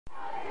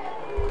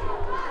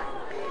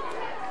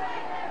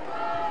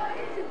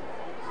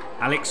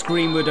Alex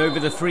Greenwood over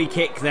the free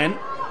kick then.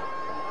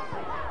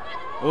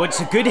 Oh, it's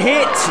a good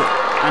hit,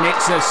 and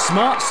it's a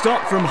smart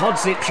stop from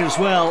Hodzic as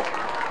well.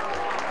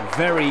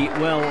 Very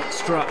well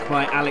struck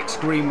by Alex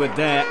Greenwood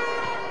there.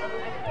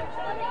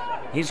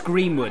 Here's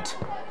Greenwood.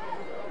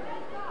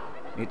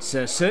 It's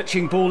a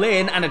searching ball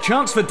in, and a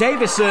chance for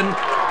Davison.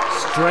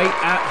 Straight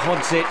at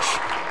Hodzic.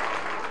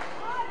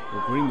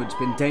 Well, Greenwood's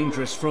been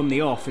dangerous from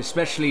the off,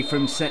 especially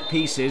from set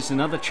pieces.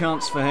 Another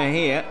chance for her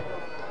here.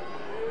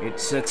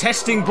 It's a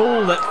testing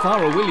ball that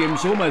Farrell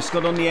Williams almost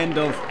got on the end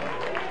of.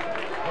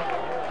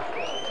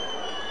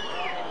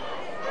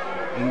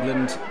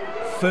 England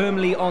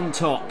firmly on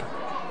top.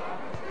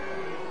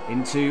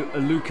 Into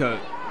Aluko.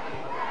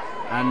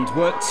 And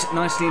worked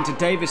nicely into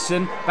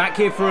Davison. Back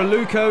here for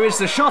Aluko. Is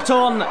the shot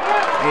on?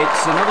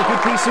 It's another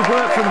good piece of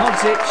work from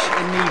Hodzic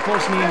in the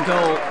Bosnian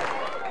goal.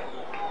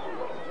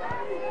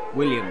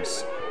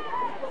 Williams.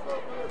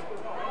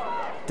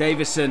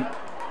 Davison.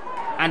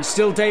 And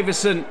still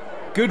Davison.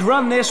 Good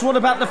run this. What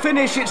about the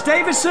finish? It's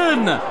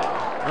Davison!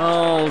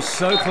 Oh,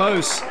 so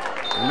close.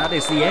 And that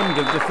is the end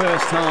of the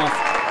first half.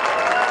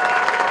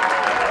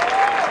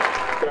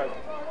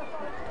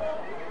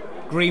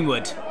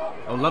 Greenwood.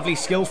 Oh, lovely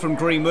skill from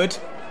Greenwood.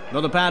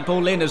 Not a bad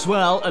ball in as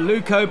well.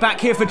 Aluko back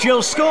here for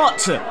Jill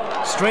Scott.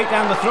 Straight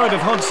down the throat of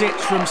Hodzic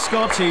from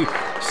Scott, who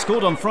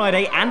scored on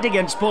Friday and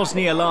against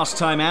Bosnia last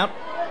time out.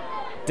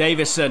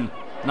 Davison.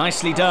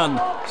 Nicely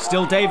done.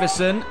 Still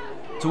Davison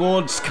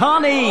towards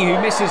Carney, who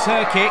misses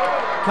her kick.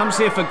 Comes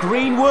here for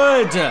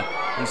Greenwood.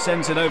 He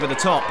sends it over the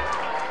top.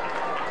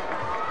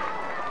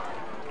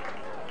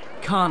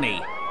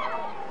 Carney.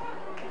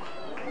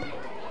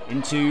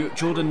 Into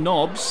Jordan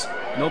Nobbs.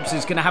 Nobbs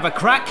is going to have a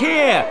crack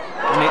here.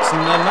 And it's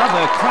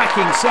another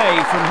cracking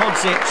save from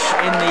Hodzic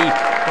in the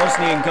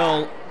Bosnian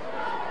goal.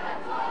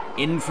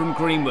 In from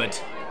Greenwood.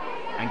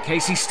 And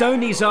Casey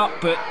Stoney's up,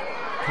 but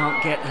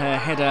can't get her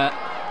header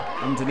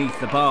underneath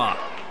the bar.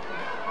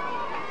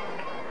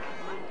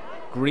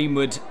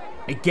 Greenwood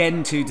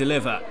again to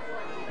deliver.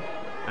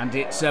 And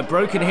it's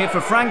broken here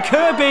for Frank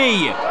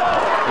Kirby.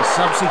 The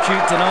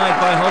substitute denied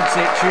by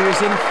Hodzic, who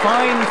is in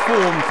fine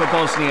form for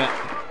Bosnia.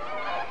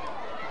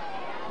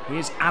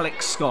 Here's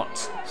Alex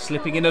Scott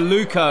slipping in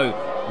Aluko.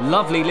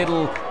 Lovely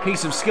little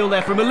piece of skill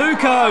there from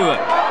Aluko.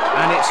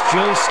 And it's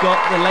Jill Scott,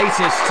 the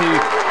latest to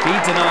be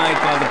denied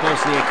by the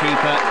Bosnia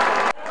keeper.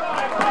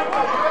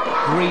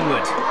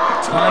 Greenwood.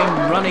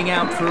 Time running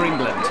out for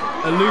England.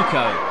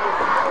 Aluko.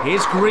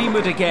 Here's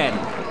Greenwood again.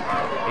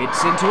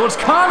 It's in towards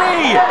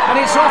Carney. And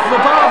it's off the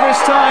bar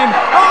this time.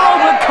 Oh,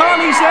 but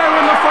Carney's there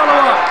in the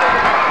follow-up.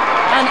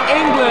 And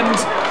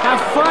England have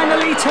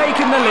finally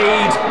taken the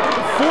lead.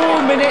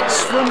 4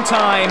 minutes from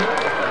time.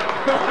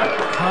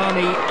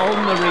 Carney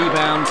on the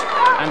rebound,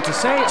 and to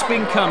say it's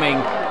been coming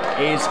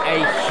is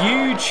a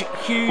huge,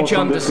 huge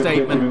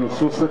understatement.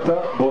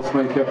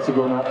 Bosna i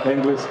Herzegovina,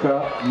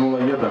 Engleska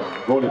 0-1.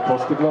 Gol je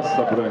postigla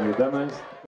sa brojem 11.